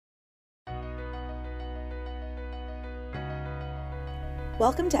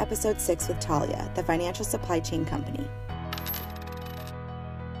Welcome to episode 6 with Taulia, the financial supply chain company.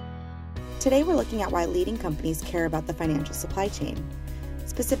 Today we're looking at why leading companies care about the financial supply chain.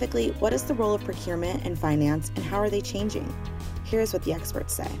 Specifically, what is the role of procurement and finance and how are they changing? Here's what the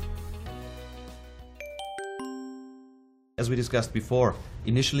experts say. As we discussed before,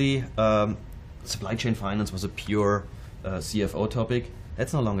 initially supply chain finance was a pure CFO topic.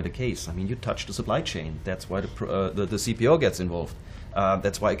 That's no longer the case. I mean, you touch the supply chain. That's why the CPO gets involved.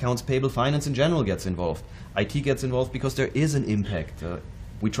 That's why accounts payable finance in general gets involved. IT gets involved because there is an impact.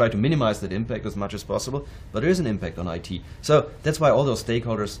 We try to minimize that impact as much as possible, but there is an impact on IT. So that's why all those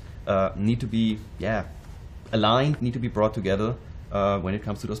stakeholders need to be aligned, need to be brought together when it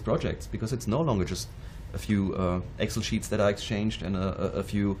comes to those projects, because it's no longer just a few Excel sheets that are exchanged and a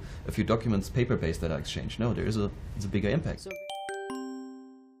few documents paper-based that are exchanged. No, it's a bigger impact.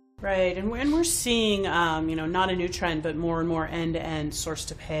 Right, and we're seeing, not a new trend, but more and more end-to-end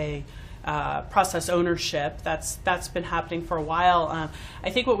source-to-pay process ownership. That's been happening for a while.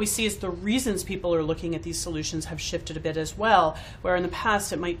 I think what we see is the reasons people are looking at these solutions have shifted a bit as well, where in the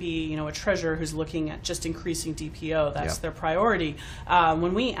past it might be a treasurer who's looking at just increasing DPO. That's their priority.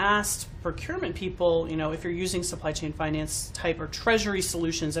 When we asked procurement people, if you're using supply chain finance type or treasury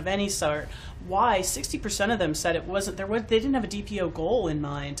solutions of any sort, why 60% of them said it wasn't they didn't have a DPO goal in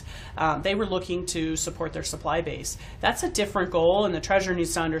mind. They were looking to support their supply base. That's a different goal, and the treasurer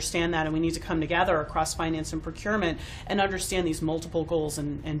needs to understand that, and we need to come together across finance and procurement and understand these multiple goals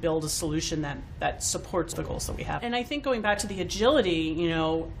and build a solution that supports the goals that we have. And I think going back to the agility,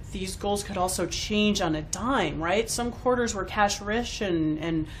 these goals could also change on a dime, right? Some quarters we're cash rich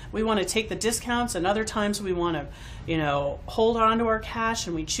and we want to take the discounts, and other times we want to hold on to our cash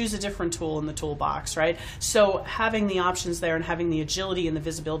and we choose a different tool in the toolbox, right? So having the options there and having the agility and the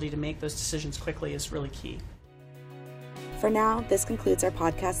visibility to make those decisions quickly is really key. For now, this concludes our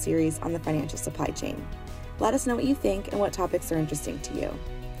podcast series on the financial supply chain. Let us know what you think and what topics are interesting to you.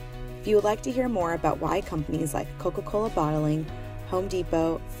 If you would like to hear more about why companies like Coca-Cola Bottling, Home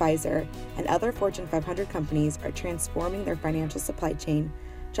Depot, Pfizer, and other Fortune 500 companies are transforming their financial supply chain,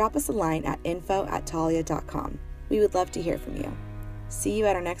 drop us a line at info@taulia.com. We would love to hear from you. See you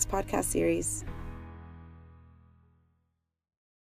at our next podcast series.